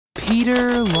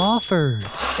Peter Lawford,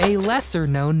 a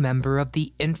lesser-known member of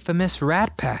the infamous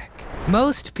Rat Pack.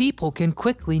 Most people can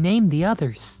quickly name the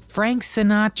others: Frank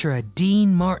Sinatra,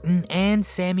 Dean Martin, and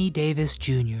Sammy Davis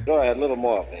Jr. Go ahead, a little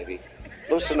more, baby.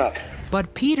 Loosen up.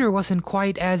 But Peter wasn't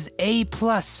quite as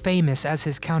A-plus famous as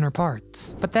his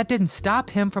counterparts. But that didn't stop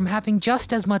him from having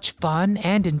just as much fun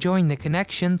and enjoying the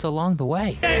connections along the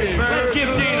way. Hey, let's give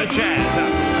Dean a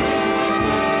chance.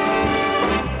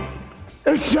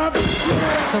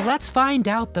 So let's find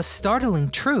out the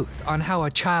startling truth on how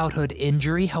a childhood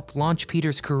injury helped launch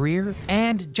Peter's career,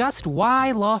 and just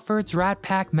why Lawford's Rat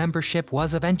Pack membership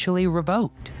was eventually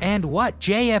revoked, and what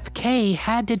JFK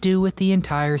had to do with the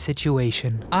entire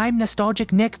situation. I'm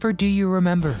Nostalgic Nick for Do You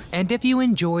Remember? And if you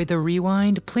enjoy the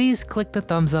rewind, please click the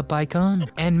thumbs up icon,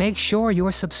 and make sure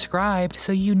you're subscribed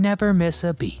so you never miss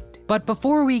a beat. But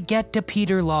before we get to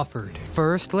Peter Lawford,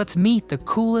 first let's meet the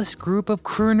coolest group of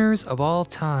crooners of all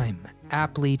time,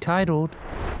 aptly titled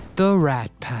the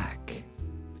Rat Pack.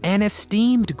 An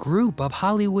esteemed group of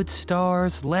Hollywood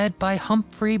stars led by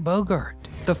Humphrey Bogart.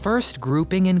 The first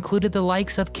grouping included the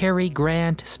likes of Cary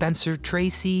Grant, Spencer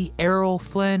Tracy, Errol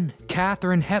Flynn,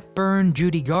 Katharine Hepburn,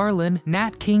 Judy Garland,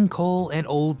 Nat King Cole, and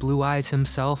Old Blue Eyes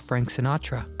himself, Frank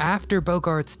Sinatra. After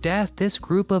Bogart's death, this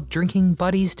group of drinking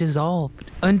buddies dissolved,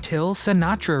 until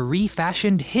Sinatra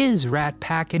refashioned his Rat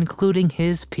Pack, including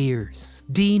his peers: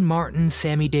 Dean Martin,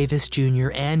 Sammy Davis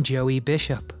Jr., and Joey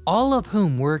Bishop, all of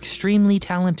whom were extremely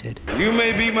talented. You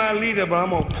may be my leader, but I'm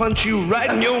gonna punch you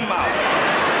right in your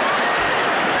mouth.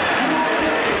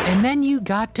 And then you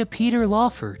got to Peter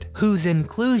Lawford, whose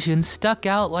inclusion stuck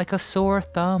out like a sore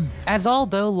thumb, as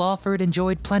although Lawford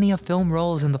enjoyed plenty of film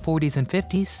roles in the 40s and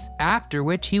 50s, after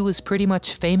which he was pretty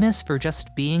much famous for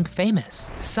just being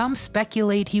famous. Some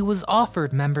speculate he was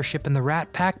offered membership in the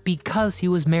Rat Pack because he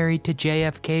was married to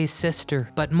JFK's sister,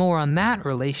 but more on that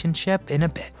relationship in a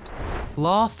bit.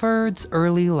 Lawford's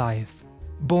early life.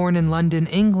 Born in London,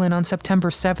 England on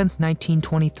September 7,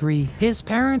 1923, his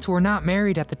parents were not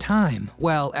married at the time,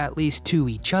 well, at least to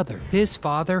each other. His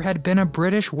father had been a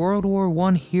British World War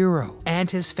I hero, and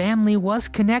his family was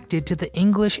connected to the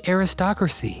English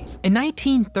aristocracy. In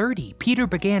 1930, Peter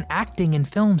began acting in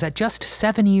films at just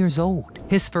 7 years old.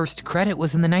 His first credit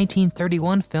was in the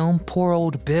 1931 film Poor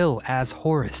Old Bill as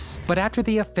Horace. But after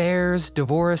the affairs,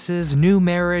 divorces, new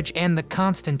marriage, and the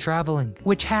constant traveling,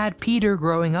 which had Peter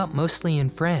growing up mostly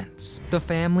in France, the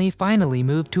family finally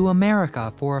moved to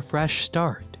America for a fresh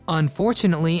start.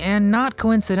 Unfortunately, and not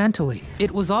coincidentally,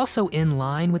 it was also in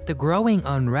line with the growing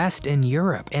unrest in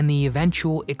Europe and the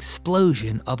eventual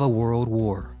explosion of a world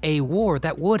war. A war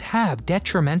that would have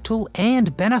detrimental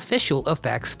and beneficial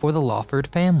effects for the Lawford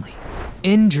family.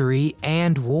 Injury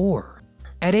and war.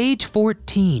 At age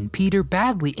 14, Peter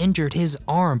badly injured his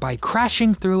arm by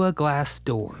crashing through a glass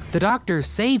door. The doctors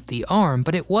saved the arm,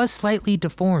 but it was slightly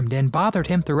deformed and bothered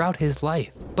him throughout his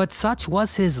life. But such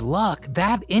was his luck,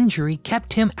 that injury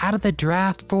kept him out of the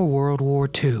draft for World War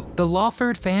II. The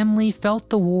Lawford family felt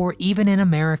the war even in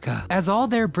America, as all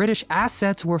their British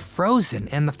assets were frozen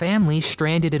and the family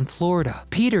stranded in Florida.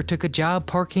 Peter took a job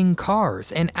parking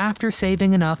cars, and after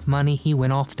saving enough money, he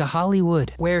went off to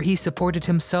Hollywood, where he supported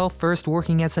himself, first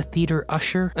working as a theater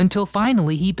usher, until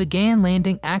finally he began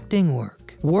landing acting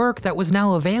work that was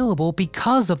now available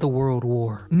because of the World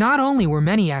War. Not only were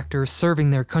many actors serving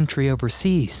their country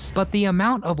overseas, but the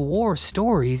amount of war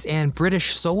stories and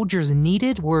British soldiers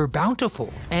needed were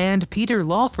bountiful, and Peter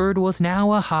Lawford was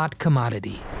now a hot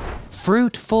commodity.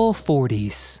 Fruitful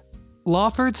 40s.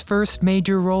 Lawford's first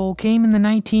major role came in the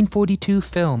 1942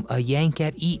 film A Yank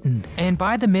at Eton, and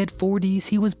by the mid-40s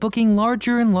he was booking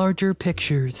larger and larger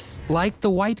pictures, like The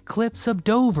White Cliffs of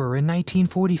Dover in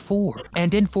 1944,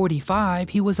 and in 45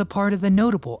 he was a part of the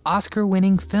notable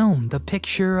Oscar-winning film The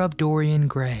Picture of Dorian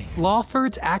Gray.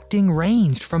 Lawford's acting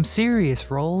ranged from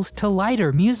serious roles to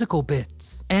lighter musical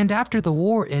bits, and after the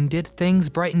war ended, things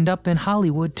brightened up in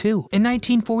Hollywood too. In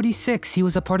 1946 he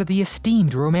was a part of the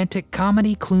esteemed romantic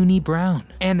comedy Clooney Brown,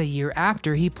 and the year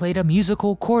after he played a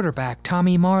musical quarterback,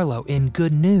 Tommy Marlowe, in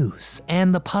Good News,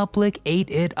 and the public ate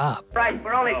it up. Right,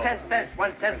 for only 10 cents,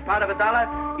 1 cent part of a dollar,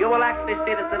 you will actually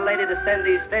see this little lady descend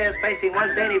these stairs facing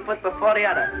one dainty foot before the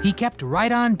other. He kept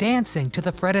right on dancing to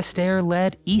the Fred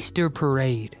Astaire-led Easter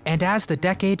Parade, and as the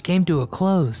decade came to a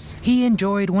close, he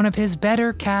enjoyed one of his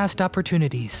better cast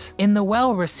opportunities in the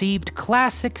well-received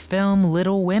classic film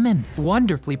Little Women,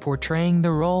 wonderfully portraying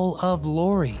the role of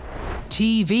Laurie.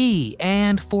 TV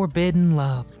and Forbidden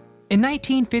Love. In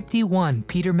 1951,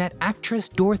 Peter met actress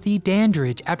Dorothy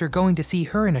Dandridge after going to see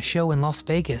her in a show in Las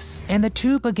Vegas, and the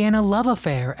two began a love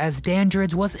affair as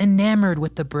Dandridge was enamored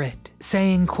with the Brit,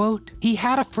 saying, quote, "He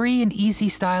had a free and easy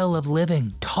style of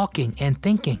living, talking, and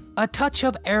thinking. A touch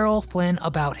of Errol Flynn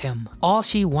about him. All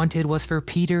she wanted was for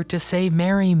Peter to say,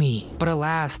 'Marry me.' But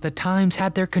alas, the times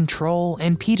had their control,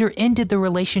 and Peter ended the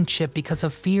relationship because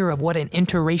of fear of what an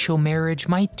interracial marriage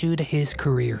might do to his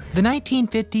career." The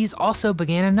 1950s also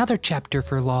began another chapter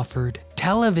for Lawford.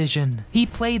 Television. He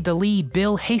played the lead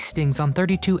Bill Hastings on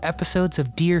 32 episodes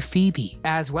of Dear Phoebe,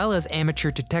 as well as amateur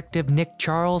detective Nick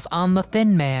Charles on The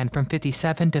Thin Man from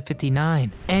 57 to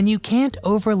 59. And you can't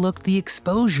overlook the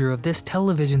exposure of this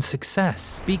television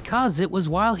success, because it was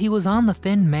while he was on The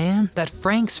Thin Man that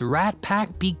Frank's Rat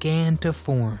Pack began to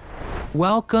form.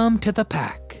 Welcome to the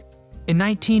Pack. In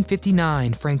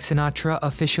 1959, Frank Sinatra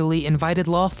officially invited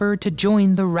Lawford to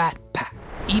join the Rat Pack,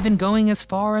 even going as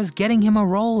far as getting him a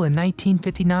role in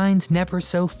 1959's Never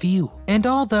So Few. And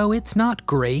although it's not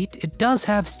great, it does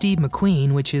have Steve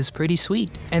McQueen, which is pretty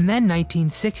sweet. And then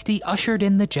 1960 ushered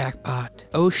in the jackpot,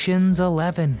 Ocean's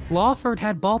 11. Lawford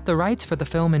had bought the rights for the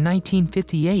film in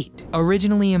 1958,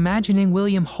 originally imagining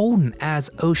William Holden as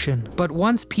Ocean. But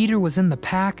once Peter was in the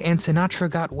pack and Sinatra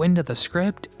got wind of the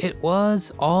script, it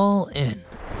was all in.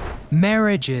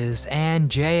 Marriages and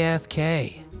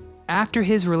JFK. After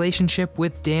his relationship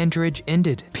with Dandridge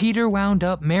ended, Peter wound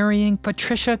up marrying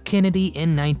Patricia Kennedy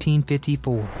in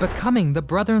 1954, becoming the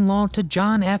brother-in-law to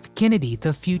John F. Kennedy,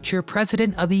 the future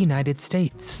President of the United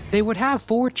States. They would have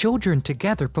 4 children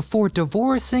together before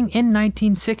divorcing in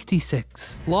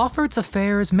 1966. Lawford's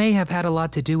affairs may have had a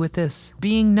lot to do with this,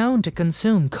 being known to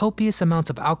consume copious amounts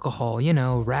of alcohol, you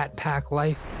know, Rat Pack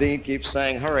life. Dean keeps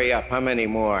saying, hurry up, how many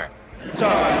more? It's all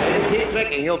right, keep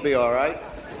drinking, you'll be all right.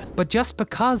 But just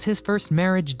because his first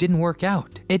marriage didn't work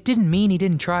out, it didn't mean he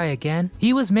didn't try again.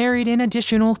 He was married an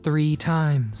additional 3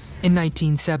 times. In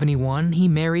 1971, he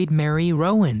married Mary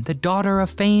Rowan, the daughter of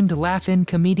famed laugh-in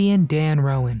comedian Dan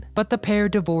Rowan, but the pair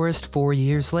divorced 4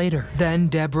 years later. Then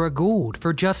Deborah Gould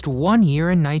for just 1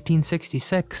 year in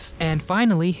 1966. And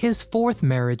finally, his 4th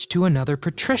marriage to another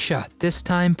Patricia, this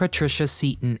time Patricia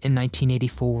Seton in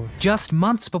 1984. Just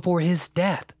months before his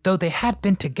death, though they had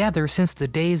been together since the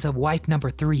days of wife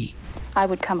number 3. I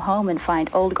would come home and find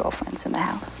old girlfriends in the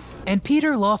house. And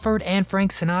Peter Lawford and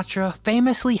Frank Sinatra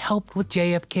famously helped with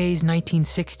JFK's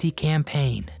 1960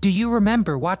 campaign. Do you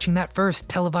remember watching that first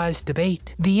televised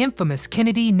debate? The infamous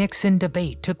Kennedy-Nixon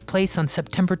debate took place on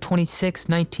September 26,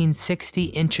 1960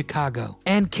 in Chicago.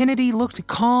 And Kennedy looked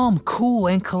calm, cool,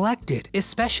 and collected,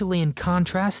 especially in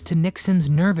contrast to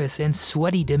Nixon's nervous and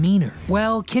sweaty demeanor.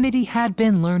 Well, Kennedy had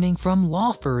been learning from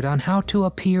Lawford on how to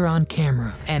appear on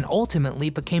camera, and ultimately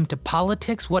became to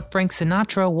politics what Frank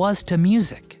Sinatra was to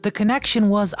music. The connection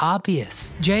was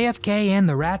obvious. JFK and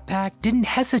the Rat Pack didn't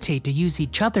hesitate to use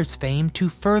each other's fame to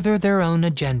further their own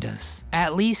agendas.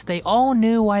 At least they all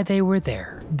knew why they were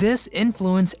there. This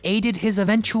influence aided his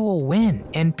eventual win,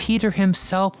 and Peter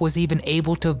himself was even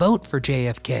able to vote for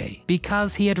JFK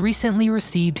because he had recently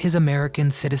received his American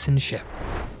citizenship.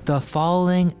 The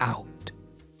falling out.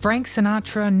 Frank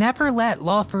Sinatra never let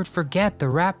Lawford forget the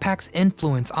Rat Pack's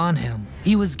influence on him.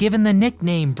 He was given the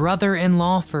nickname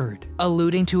Brother-in-Lawford, Lawford,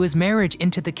 alluding to his marriage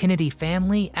into the Kennedy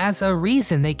family as a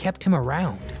reason they kept him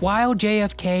around. While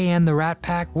JFK and the Rat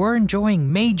Pack were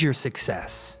enjoying major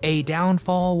success, a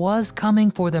downfall was coming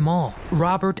for them all.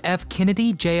 Robert F.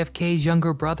 Kennedy, JFK's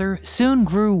younger brother, soon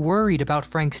grew worried about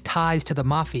Frank's ties to the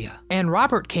mafia, and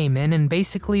Robert came in and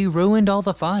basically ruined all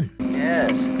the fun.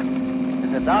 Yes.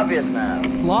 It's obvious now.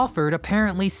 Lawford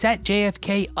apparently set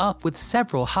JFK up with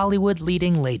several Hollywood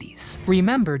leading ladies.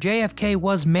 Remember, JFK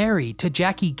was married to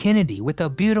Jackie Kennedy with a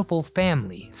beautiful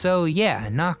family, so yeah,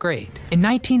 not great. In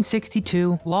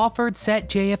 1962, Lawford set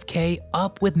JFK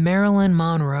up with Marilyn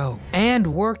Monroe and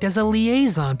worked as a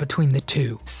liaison between the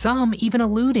two, some even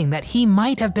alluding that he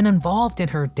might have been involved in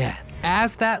her death.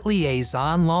 As that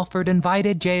liaison, Lawford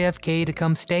invited JFK to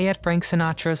come stay at Frank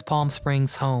Sinatra's Palm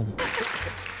Springs home.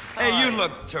 Hey, you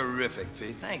look terrific,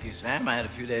 Pete. Thank you, Sam. I had a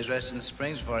few days rest in the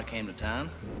Springs before I came to town.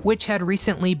 Which had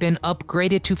recently been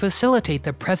upgraded to facilitate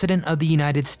the President of the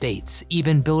United States,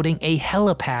 even building a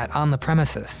helipad on the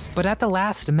premises. But at the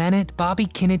last minute, Bobby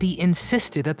Kennedy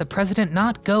insisted that the President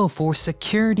not go for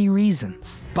security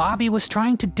reasons. Bobby was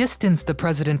trying to distance the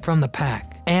President from the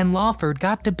pack, and Lawford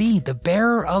got to be the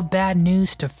bearer of bad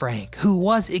news to Frank, who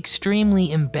was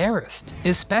extremely embarrassed,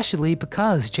 especially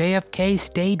because JFK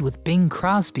stayed with Bing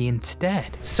Crosby in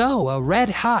instead. So a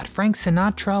red-hot Frank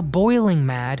Sinatra, boiling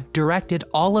mad, directed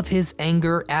all of his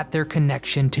anger at their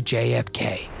connection to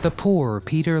JFK, the poor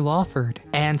Peter Lawford.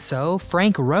 And so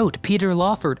Frank wrote Peter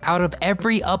Lawford out of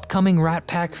every upcoming Rat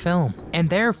Pack film, and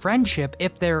their friendship,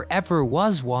 if there ever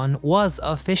was one, was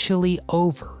officially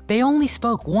over. They only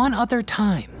spoke one other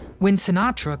time, when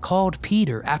Sinatra called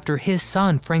Peter after his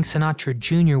son Frank Sinatra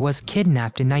Jr. was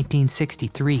kidnapped in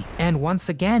 1963, and once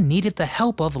again needed the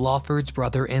help of Lawford's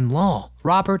brother-in-law,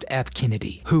 Robert F.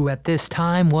 Kennedy, who at this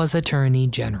time was Attorney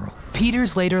General.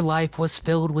 Peter's later life was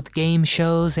filled with game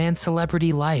shows and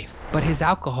celebrity life, but his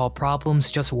alcohol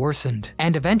problems just worsened,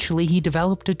 and eventually he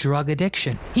developed a drug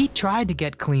addiction. He tried to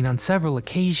get clean on several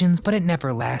occasions, but it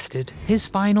never lasted. His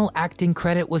final acting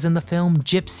credit was in the film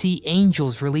Gypsy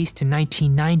Angels, released in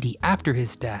 1990 after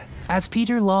his death, as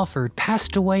Peter Lawford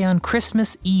passed away on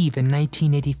Christmas Eve in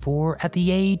 1984 at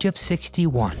the age of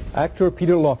 61. Actor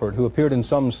Peter Lawford, who appeared in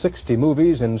some 60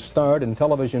 movies and starred in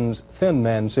television's Thin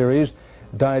Man series,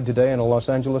 died today in a Los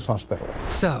Angeles hospital.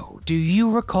 So, do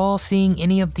you recall seeing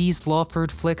any of these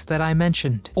Lawford flicks that I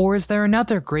mentioned? Or is there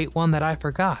another great one that I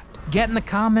forgot? Get in the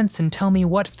comments and tell me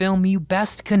what film you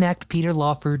best connect Peter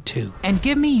Lawford to. And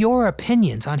give me your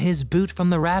opinions on his boot from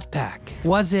the Rat Pack.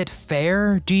 Was it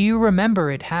fair? Do you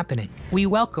remember it happening? We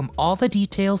welcome all the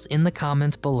details in the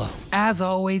comments below. As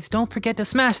always, don't forget to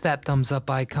smash that thumbs up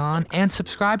icon and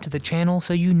subscribe to the channel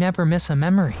so you never miss a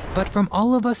memory. But from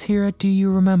all of us here at Do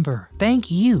You Remember,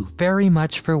 thank you very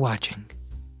much for watching.